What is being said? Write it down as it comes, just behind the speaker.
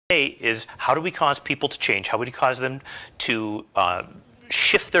is how do we cause people to change? How do we cause them to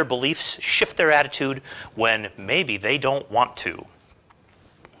shift their beliefs, shift their attitude when maybe they don't want to,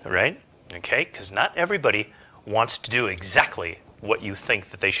 right? Okay, because not everybody wants to do exactly what you think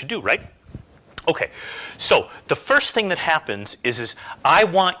that they should do, right? Okay, so the first thing that happens is I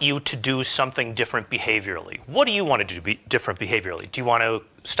want you to do something different behaviorally. What do you want to do different behaviorally? Do you want to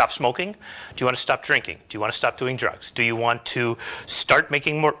stop smoking? Do you want to stop drinking? Do you want to stop doing drugs? Do you want to start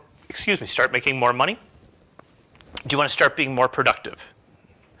making more, start making more money? Do you want to start being more productive?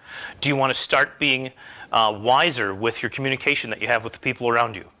 Do you want to start being wiser with your communication that you have with the people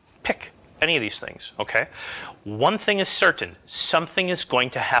around you? Pick any of these things, okay? One thing is certain, something is going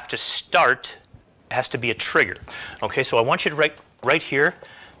to have to start, has to be a trigger. Okay, so I want you to write right here,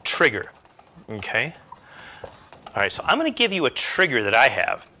 trigger, okay? All right, so I'm going to give you a trigger that I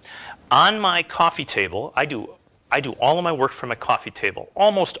have. On my coffee table, I do all of my work from my coffee table,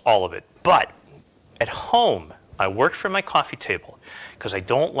 almost all of it, but at home, I work from my coffee table because I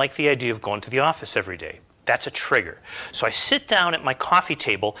don't like the idea of going to the office every day. That's a trigger. So I sit down at my coffee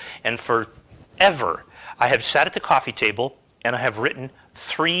table, and forever I have sat at the coffee table and I have written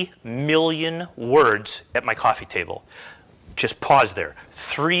 3 million words at my coffee table. Just pause there.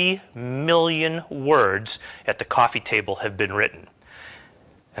 3 million words at the coffee table have been written.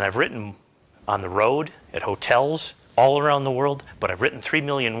 And I've written on the road, at hotels, all around the world, but I've written 3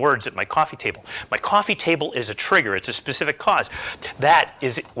 million words at my coffee table. My coffee table is a trigger. It's a specific cause. That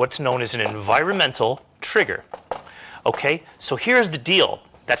is what's known as an environmental trigger. Okay, so here's the deal.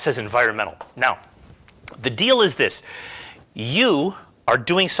 That says environmental. Now, the deal is this. You are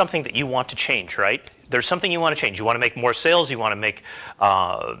doing something that you want to change, right? There's something you want to change. You want to make more sales. You want to make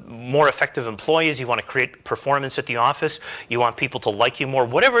more effective employees. You want to create performance at the office. You want people to like you more.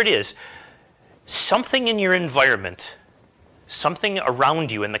 Whatever it is, something in your environment, something around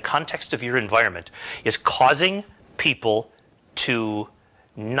you in the context of your environment is causing people to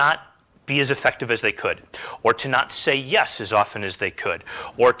not be as effective as they could, or to not say yes as often as they could,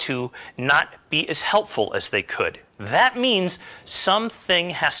 or to not be as helpful as they could. That means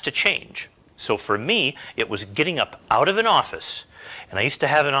something has to change. So for me, it was getting up out of an office, and I used to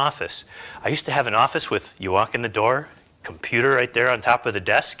have an office. I used to have an office with, you walk in the door, computer right there on top of the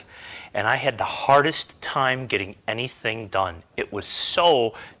desk, and I had the hardest time getting anything done. It was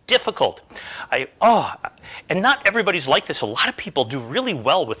so difficult. And not everybody's like this. A lot of people do really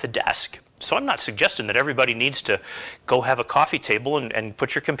well with the desk. So I'm not suggesting that everybody needs to go have a coffee table and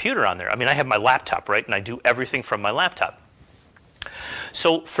put your computer on there. I mean, I have my laptop, right? And I do everything from my laptop.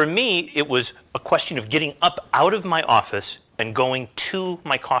 So for me, it was a question of getting up out of my office and going to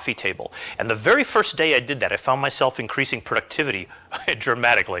my coffee table. And the very first day I did that, I found myself increasing productivity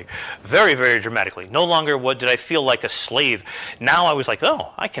dramatically, very, very dramatically. No longer did I feel like a slave. Now I was like,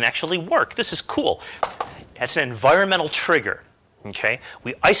 oh, I can actually work. This is cool. That's an environmental trigger. Okay,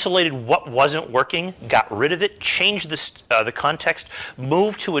 we isolated what wasn't working, got rid of it, changed the context,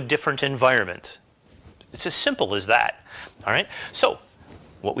 moved to a different environment. It's as simple as that. All right. So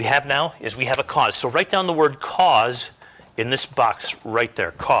what we have now is we have a cause. So write down the word cause in this box right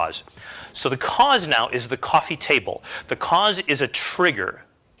there, cause. So the cause now is the coffee table. The cause is a trigger.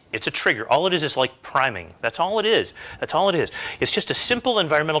 It's a trigger. All it is like priming. That's all it is. That's all it is. It's just a simple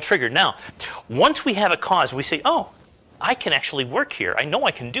environmental trigger. Now, once we have a cause, we say, oh, I can actually work here. I know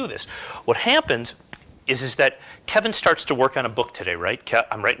I can do this. What happens is that Kevin starts to work on a book today, right?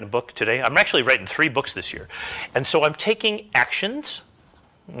 I'm writing a book today. I'm actually writing 3 books this year. And so I'm taking actions,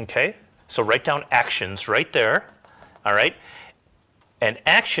 okay? So write down actions right there, all right? And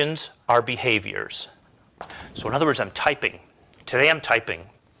actions are behaviors. So in other words, I'm typing. Today I'm typing.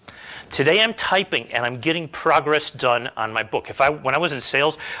 Today I'm typing and I'm getting progress done on my book. When I was in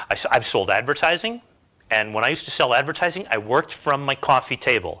sales, I've sold advertising. And when I used to sell advertising, I worked from my coffee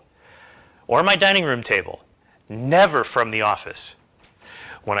table or my dining room table, never from the office.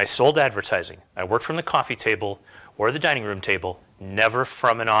 When I sold advertising, I worked from the coffee table or the dining room table, never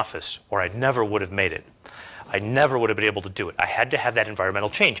from an office, or I never would have made it. I never would have been able to do it. I had to have that environmental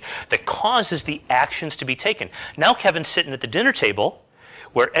change that causes the actions to be taken. Now Kevin's sitting at the dinner table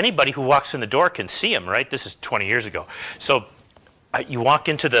where anybody who walks in the door can see him, right? This is 20 years ago. So you walk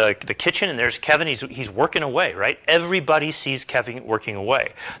into the kitchen and there's Kevin, he's working away, right? Everybody sees Kevin working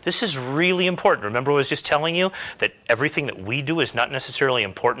away. This is really important. Remember I was just telling you that everything that we do is not necessarily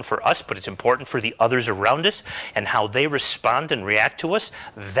important for us, but it's important for the others around us and how they respond and react to us.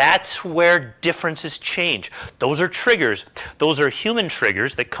 That's where differences change. Those are triggers. Those are human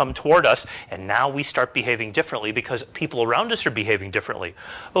triggers that come toward us, and now we start behaving differently because people around us are behaving differently.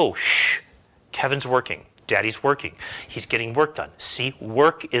 Oh, shh, Kevin's working. Daddy's working. He's getting work done. See,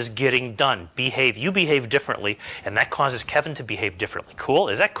 work is getting done. Behave. You behave differently, and that causes Kevin to behave differently. Cool?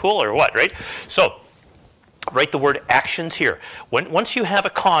 Is that cool or what, right? So write the word actions here. Once you have a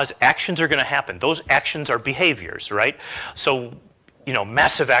cause, actions are going to happen. Those actions are behaviors, right? So, you know,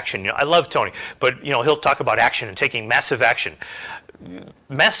 massive action. You know, I love Tony, but, you know, he'll talk about action and taking massive action.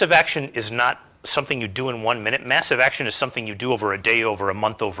 Massive action is not something you do in 1 minute. Massive action is something you do over a day, over a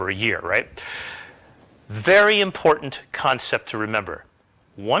month, over a year, right? Very important concept to remember.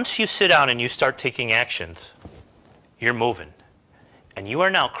 Once you sit down and you start taking actions, you're moving. And you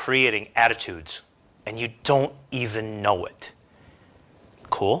are now creating attitudes, and you don't even know it.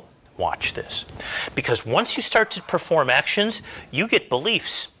 Cool? Watch this. Because once you start to perform actions, you get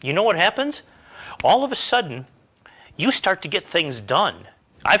beliefs. You know what happens? All of a sudden, you start to get things done.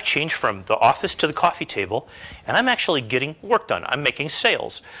 I've changed from the office to the coffee table, and I'm actually getting work done. I'm making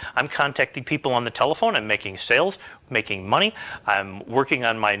sales. I'm contacting people on the telephone. I'm making sales, making money. I'm working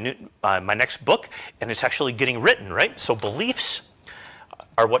on my next book, and it's actually getting written, right? So beliefs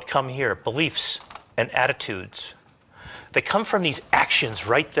are what come here. Beliefs and attitudes. They come from these actions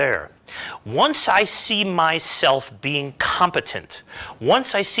right there. Once I see myself being competent,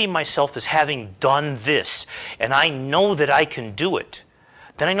 once I see myself as having done this, and I know that I can do it,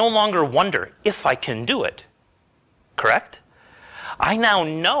 then I no longer wonder if I can do it. Correct? I now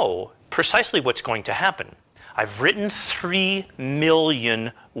know precisely what's going to happen. I've written 3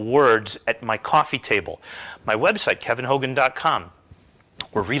 million words at my coffee table. My website, kevinhogan.com.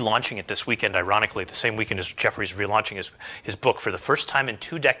 We're relaunching it this weekend, ironically, the same weekend as Jeffrey's relaunching his book for the first time in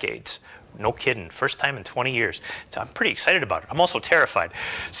 2 decades. No kidding, first time in 20 years. So I'm pretty excited about it. I'm also terrified.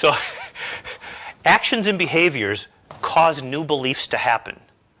 So actions and behaviors cause new beliefs to happen.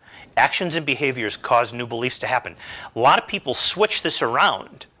 Actions and behaviors cause new beliefs to happen. A lot of people switch this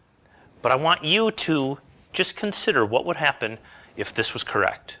around, but I want you to just consider what would happen if this was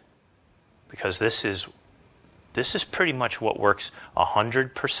correct. Because this is pretty much what works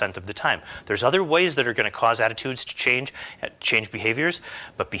 100% of the time. There's other ways that are going to cause attitudes to change behaviors,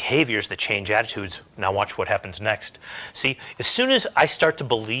 but behaviors that change attitudes, now watch what happens next. See, as soon as I start to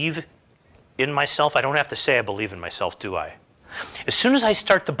believe in myself, I don't have to say I believe in myself, do I? As soon as I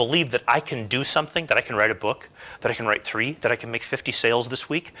start to believe that I can do something, that I can write a book, that I can write 3, that I can make 50 sales this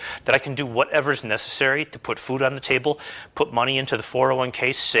week, that I can do whatever's necessary to put food on the table, put money into the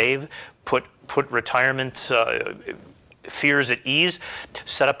 401k, save, put retirement fears at ease,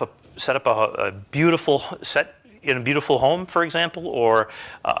 set up a beautiful set in a beautiful home, for example, or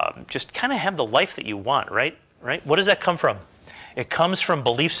just kind of have the life that you want, right? Right? What does that come from? It comes from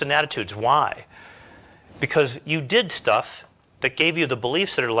beliefs and attitudes. Why? Because you did stuff that gave you the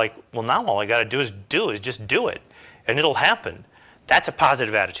beliefs that are like, well, now all I got to do is just do it, and it'll happen. That's a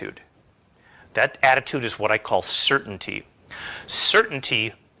positive attitude. That attitude is what I call certainty.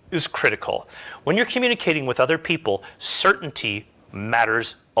 Certainty is critical. When you're communicating with other people, certainty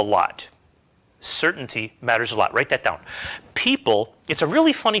matters a lot. Certainty matters a lot. Write that down. People, it's a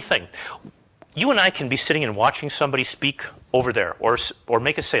really funny thing. You and I can be sitting and watching somebody speak over there, or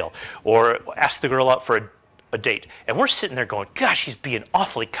make a sale, or ask the girl out for a date, and we're sitting there going, gosh, he's being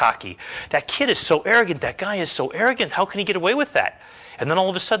awfully cocky. That kid is so arrogant. That guy is so arrogant. How can he get away with that? And then all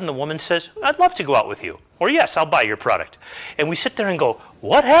of a sudden the woman says, I'd love to go out with you. Or yes, I'll buy your product. And we sit there and go,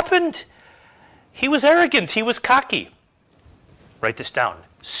 what happened? He was arrogant. He was cocky. Write this down.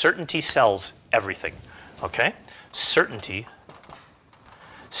 Certainty sells everything. Okay? Certainty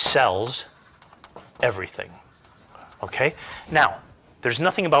sells everything. Okay? Now, there's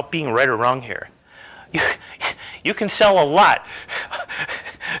nothing about being right or wrong here. You can sell a lot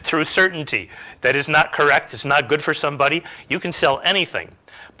through certainty. That is not correct. It's not good for somebody. You can sell anything.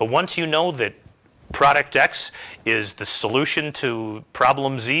 But once you know that product X is the solution to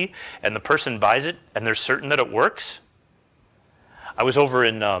problem Z, and the person buys it, and they're certain that it works. I was over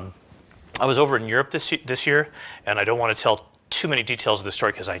in Europe this year, and I don't want to tell too many details of the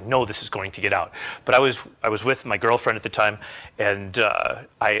story because I know this is going to get out. But I was with my girlfriend at the time, and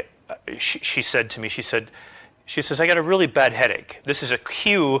she said to me, she says, I got a really bad headache. This is a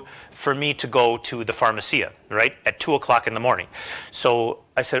cue for me to go to the pharmacia, right, at 2 o'clock in the morning. So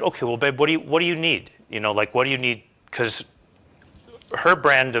I said, okay, well, babe, what do you need? You know, like, what do you need? Because her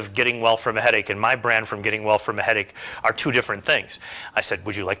brand of getting well from a headache and my brand from getting well from a headache are 2 different things. I said,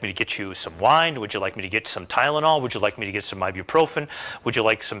 would you like me to get you some wine? Would you like me to get some Tylenol? Would you like me to get some ibuprofen? Would you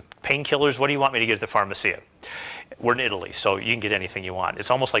like some painkillers? What do you want me to get at the pharmacia? We're in Italy, so you can get anything you want.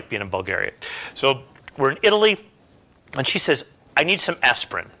 It's almost like being in Bulgaria. So we're in Italy, and she says, I need some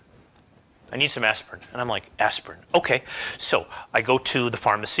aspirin. I need some aspirin. And I'm like, aspirin. Okay. So I go to the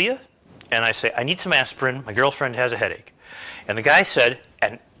pharmacia, and I say, I need some aspirin. My girlfriend has a headache. And the guy said,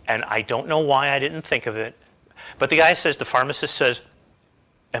 and I don't know why I didn't think of it, but the guy says, the pharmacist says,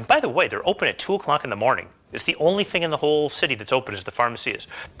 and by the way, they're open at 2 o'clock in the morning. It's the only thing in the whole city that's open is the pharmacy is.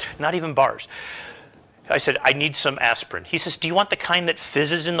 Not even bars. I said, I need some aspirin. He says, do you want the kind that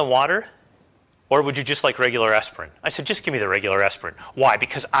fizzes in the water? Or would you just like regular aspirin? I said, just give me the regular aspirin. Why?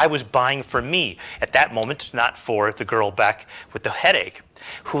 Because I was buying for me at that moment, not for the girl back with the headache,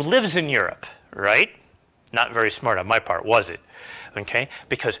 who lives in Europe, right? Not very smart on my part, was it? Okay,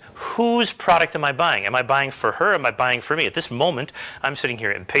 because whose product am I buying? Am I buying for her? Am I buying for me? At this moment, I'm sitting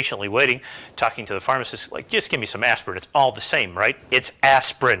here impatiently waiting, talking to the pharmacist, like, just give me some aspirin. It's all the same, right? It's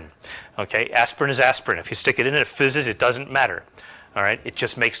aspirin. Okay, aspirin is aspirin. If you stick it in and it fizzes, it doesn't matter. All right, it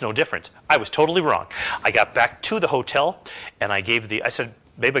just makes no difference. I was totally wrong. I got back to the hotel and I said,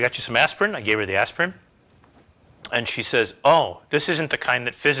 babe, I got you some aspirin. I gave her the aspirin. And she says, oh, this isn't the kind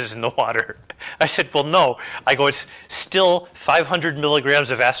that fizzes in the water. I said, well, no. I go, it's still 500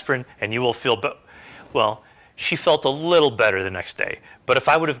 milligrams of aspirin and you will feel better. Well, she felt a little better the next day. But if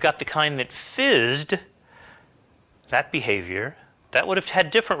I would have got the kind that fizzed, that behavior, that would have had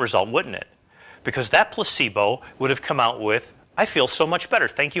different result, wouldn't it? Because that placebo would have come out with, I feel so much better.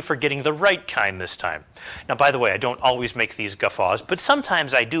 Thank you for getting the right kind this time. Now, by the way, I don't always make these guffaws, but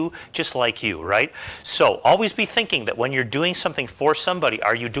sometimes I do, just like you, right? So always be thinking that when you're doing something for somebody,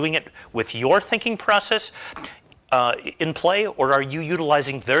 are you doing it with your thinking process in play, or are you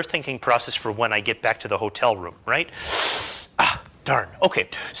utilizing their thinking process for when I get back to the hotel room, right? Ah, darn. Okay,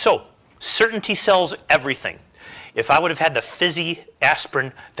 so certainty sells everything. If I would have had the fizzy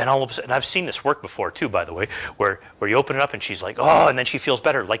aspirin, then all of a sudden, and I've seen this work before too, by the way, where you open it up and she's like, oh, and then she feels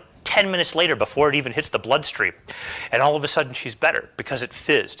better like 10 minutes later before it even hits the bloodstream. And all of a sudden she's better because it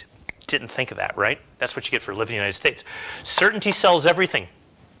fizzed. Didn't think of that, right? That's what you get for living in the United States. Certainty sells everything.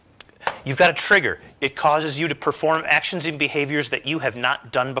 You've got a trigger. It causes you to perform actions and behaviors that you have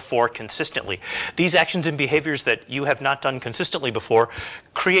not done before consistently. These actions and behaviors that you have not done consistently before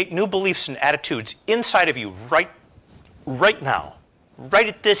create new beliefs and attitudes inside of you right now, right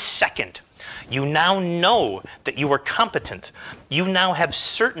at this second. You now know that you are competent. You now have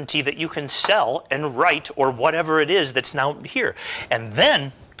certainty that you can sell and write or whatever it is that's now here. And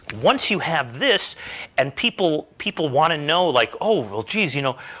then once you have this and people want to know, like, oh, well, geez, you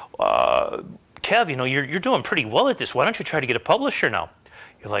know, Kev, you know, you're doing pretty well at this. Why don't you try to get a publisher now?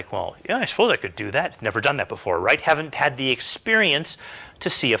 You're like, well, yeah, I suppose I could do that. Never done that before, right? Haven't had the experience to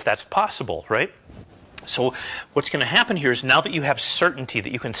see if that's possible, right? So what's going to happen here is now that you have certainty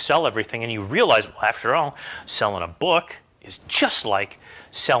that you can sell everything and you realize, well, after all, selling a book is just like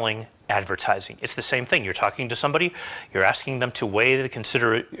selling advertising. It's the same thing. You're talking to somebody, you're asking them to weigh the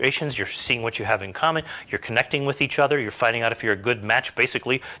considerations, you're seeing what you have in common, you're connecting with each other, you're finding out if you're a good match.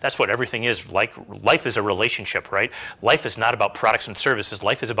 Basically, that's what everything is like. Life is a relationship, right? Life is not about products and services.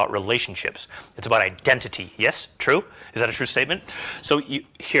 Life is about relationships. It's about identity. Yes? True? Is that a true statement? So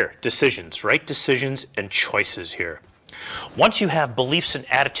here, decisions, right? Decisions and choices here. Once you have beliefs and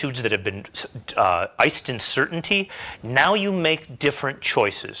attitudes that have been iced in certainty, now you make different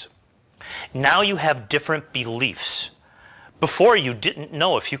choices. Now you have different beliefs. Before, you didn't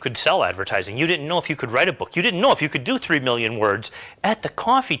know if you could sell advertising. You didn't know if you could write a book. You didn't know if you could do 3 million words at the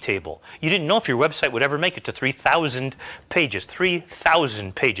coffee table. You didn't know if your website would ever make it to 3,000 pages.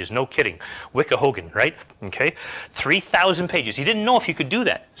 3,000 pages, no kidding. Hogan, right? Okay, 3,000 pages. You didn't know if you could do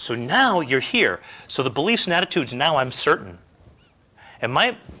that. So now you're here. So the beliefs and attitudes, now I'm certain. And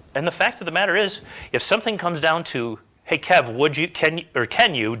the fact of the matter is, if something comes down to, hey, Kev,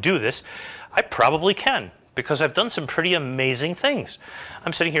 can you do this? I probably can, because I've done some pretty amazing things.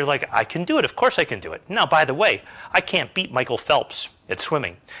 I'm sitting here like, I can do it. Of course I can do it. Now, by the way, I can't beat Michael Phelps at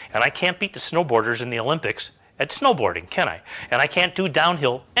swimming, and I can't beat the snowboarders in the Olympics at snowboarding, can I? And I can't do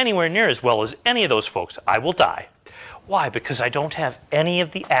downhill anywhere near as well as any of those folks. I will die. Why? Because I don't have any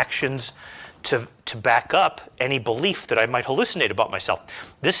of the actions to back up any belief that I might hallucinate about myself.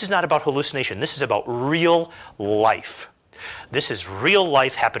 This is not about hallucination. This is about real life. This is real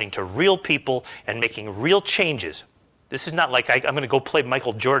life happening to real people and making real changes. This is not like I'm going to go play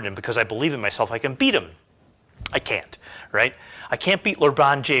Michael Jordan and because I believe in myself I can beat him. I can't, right? I can't beat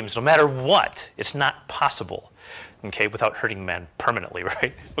LeBron James no matter what. It's not possible, okay, without hurting the man permanently,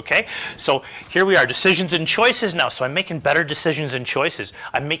 right? Okay, so here we are, decisions and choices now. So I'm making better decisions and choices.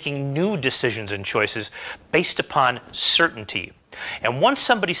 I'm making new decisions and choices based upon certainty. And once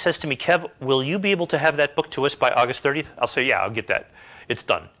somebody says to me, Kev, will you be able to have that book to us by August 30th? I'll say, yeah, I'll get that. It's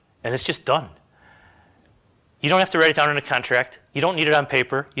done. And it's just done. You don't have to write it down in a contract. You don't need it on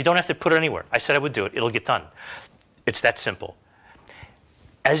paper. You don't have to put it anywhere. I said I would do it. It'll get done. It's that simple.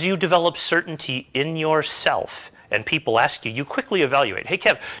 As you develop certainty in yourself, and people ask you, you quickly evaluate. Hey,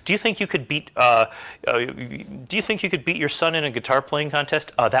 Kev, do you think you could beat? Do you think you could beat your son in a guitar playing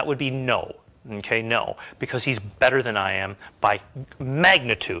contest? That would be no. Okay, no, because he's better than I am by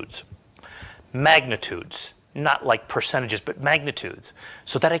magnitudes. Magnitudes, not like percentages, but magnitudes.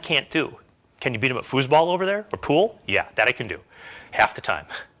 So that I can't do. Can you beat him at foosball over there or pool? Yeah, that I can do, half the time.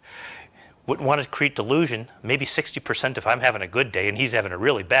 Wouldn't want to create delusion, maybe 60% if I'm having a good day and he's having a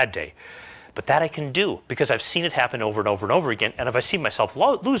really bad day. But that I can do because I've seen it happen over and over and over again, and I've seen myself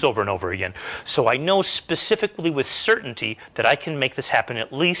lose over and over again. So I know specifically with certainty that I can make this happen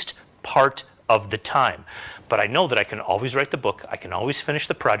at least part of the time. But I know that I can always write the book, I can always finish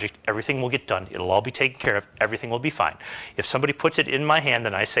the project, everything will get done, it'll all be taken care of, everything will be fine. If somebody puts it in my hand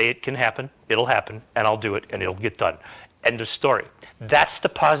and I say it can happen, it'll happen, and I'll do it, and it'll get done. End of story. That's the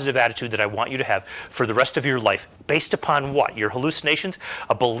positive attitude that I want you to have for the rest of your life. Based upon what? Your hallucinations?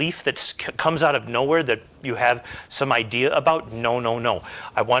 A belief that comes out of nowhere that you have some idea about? No, no, no.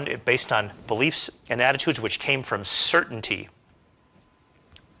 I want it based on beliefs and attitudes which came from certainty.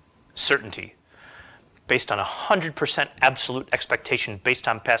 Certainty. Based on 100% absolute expectation based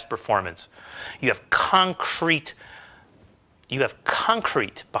on past performance. You have concrete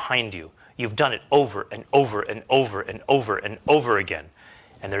behind you. You've done it over and over and over and over and over again.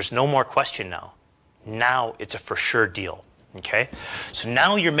 And there's no more question now. Now it's a for sure deal. Okay? So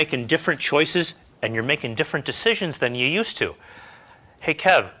now you're making different choices and you're making different decisions than you used to. Hey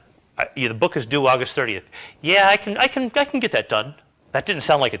Kev, the book is due August 30th. Yeah, I can get that done. That didn't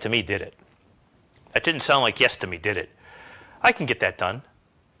sound like it to me, did it? That didn't sound like yes to me, did it? I can get that done.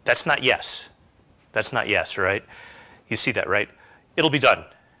 That's not yes. That's not yes, right? You see that, right? It'll be done.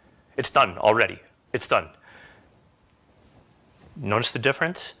 It's done already. It's done. Notice the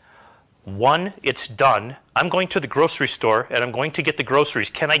difference? One, it's done. I'm going to the grocery store and I'm going to get the groceries.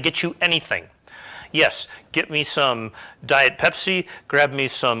 Can I get you anything? Yes, get me some Diet Pepsi, grab me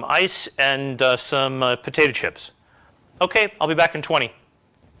some ice and some potato chips. Okay, I'll be back in 20.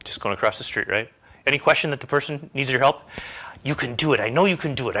 Just going across the street, right? Any question that the person needs your help? You can do it. I know you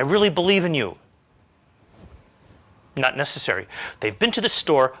can do it. I really believe in you. Not necessary. They've been to the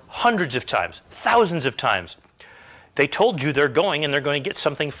store hundreds of times, thousands of times. They told you they're going and they're going to get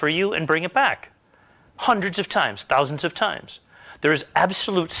something for you and bring it back. Hundreds of times, thousands of times. There is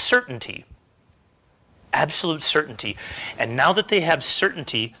absolute certainty. Absolute certainty. And now that they have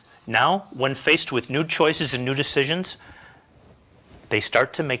certainty, now when faced with new choices and new decisions, they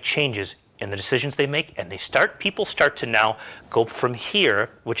start to make changes in the decisions they make, and people start to now go from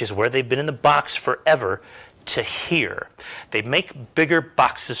here, which is where they've been in the box forever, to here. They make bigger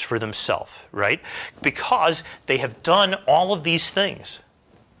boxes for themselves, right? Because they have done all of these things.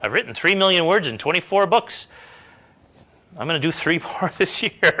 I've written 3 million words in 24 books. I'm going to do 3 more this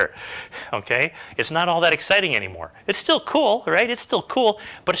year, okay? It's not all that exciting anymore. It's still cool, right? It's still cool,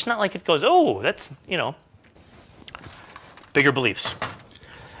 but it's not like it goes, oh, that's, you know, bigger beliefs.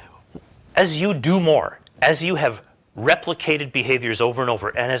 As you do more, as you have replicated behaviors over and over,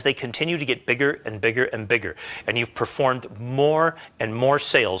 and as they continue to get bigger and bigger and bigger, and you've performed more and more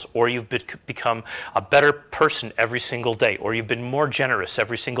sales, or you've become a better person every single day, or you've been more generous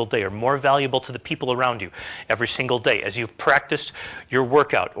every single day, or more valuable to the people around you every single day, as you've practiced your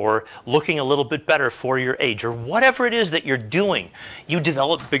workout, or looking a little bit better for your age, or whatever it is that you're doing, you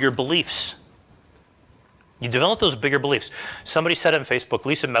develop bigger beliefs. You develop those bigger beliefs. Somebody said on Facebook,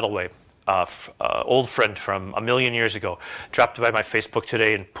 Lisa Metalway, old friend from a million years ago, dropped by my Facebook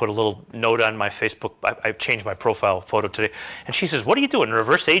today and put a little note on my Facebook. I changed my profile photo today. And she says, what are you doing,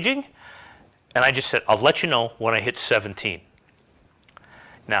 reverse aging? And I just said, I'll let you know when I hit 17.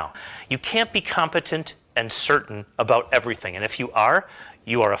 Now, you can't be competent and certain about everything. And if you are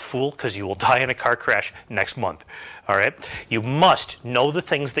a fool, because you will die in a car crash next month. All right? You must know the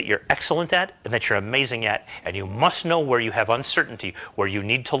things that you're excellent at and that you're amazing at, and you must know where you have uncertainty, where you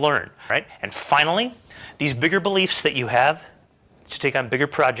need to learn. Right? And finally, these bigger beliefs that you have to take on bigger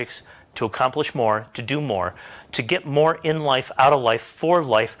projects, to accomplish more, to do more, to get more in life, out of life, for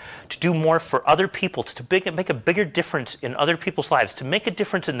life, to do more for other people, to make a bigger difference in other people's lives, to make a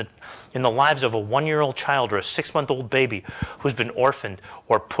difference in the lives of a 1-year-old child or a 6-month-old baby who's been orphaned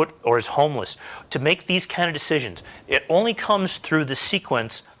or is homeless, to make these kind of decisions. It only comes through the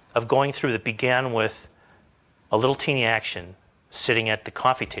sequence of going through that began with a little teeny action, sitting at the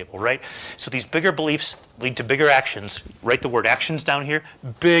coffee table, right? So these bigger beliefs lead to bigger actions. Write the word actions down here.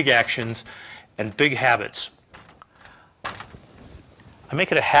 Big actions and big habits. I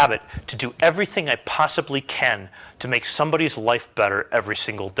make it a habit to do everything I possibly can to make somebody's life better every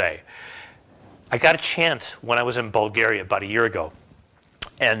single day. I got a chance when I was in Bulgaria about a year ago.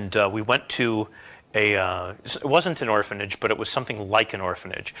 And we went to it wasn't an orphanage, but it was something like an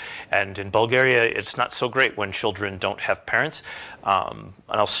orphanage. And in Bulgaria, it's not so great when children don't have parents. And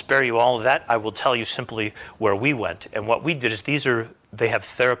I'll spare you all of that. I will tell you simply where we went. And what we did is they have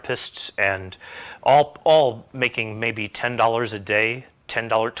therapists and all making maybe $10 a day, $10,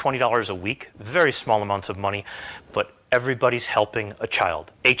 $20 a week, very small amounts of money, but everybody's helping a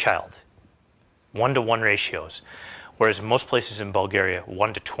child. 1-to-1 ratios. Whereas in most places in Bulgaria,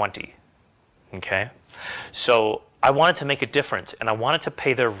 1-to-20. Okay, so I wanted to make a difference, and I wanted to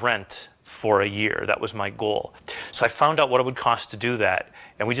pay their rent for a year. That was my goal. So I found out what it would cost to do that,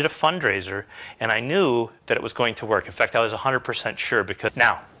 and we did a fundraiser, and I knew that it was going to work. In fact, I was 100% sure, because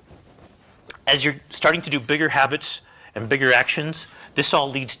now, as you're starting to do bigger habits and bigger actions, this all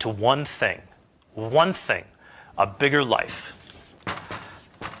leads to one thing, a bigger life.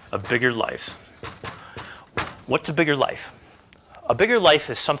 A bigger life. What's a bigger life? A bigger life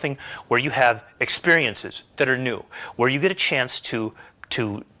is something where you have experiences that are new, where you get a chance to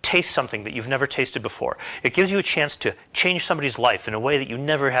taste something that you've never tasted before. It gives you a chance to change somebody's life in a way that you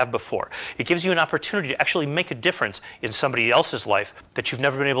never have before. It gives you an opportunity to actually make a difference in somebody else's life that you've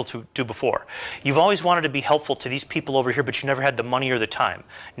never been able to do before. You've always wanted to be helpful to these people over here, but you never had the money or the time.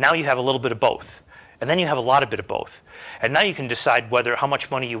 Now you have a little bit of both. And then you have a lot of both. And now you can decide how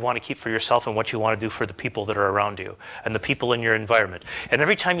much money you want to keep for yourself and what you want to do for the people that are around you and the people in your environment. And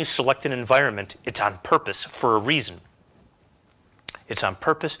every time you select an environment, it's on purpose for a reason. It's on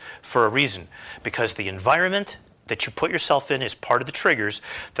purpose for a reason, because the environment that you put yourself in is part of the triggers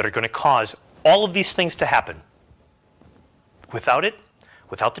that are going to cause all of these things to happen. Without it,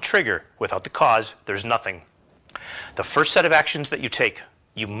 without the trigger, without the cause, there's nothing. The first set of actions that you take,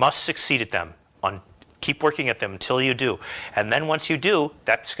 you must succeed at them. Keep working at them until you do. And then once you do,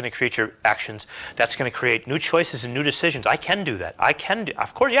 that's going to create your actions. That's going to create new choices and new decisions. I can do that. I can do,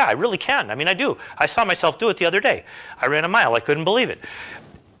 of course, yeah, I really can. I mean, I do. I saw myself do it the other day. I ran a mile. I couldn't believe it.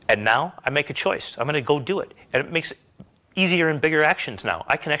 And now I make a choice. I'm going to go do it. And it makes easier and bigger actions now.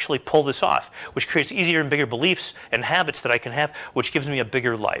 I can actually pull this off, which creates easier and bigger beliefs and habits that I can have, which gives me a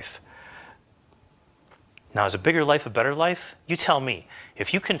bigger life. Now, is a bigger life a better life? You tell me.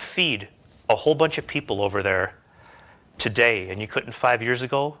 If you can feed a whole bunch of people over there today and you couldn't 5 years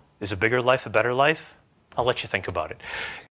ago, is a bigger life a better life? I'll let you think about it.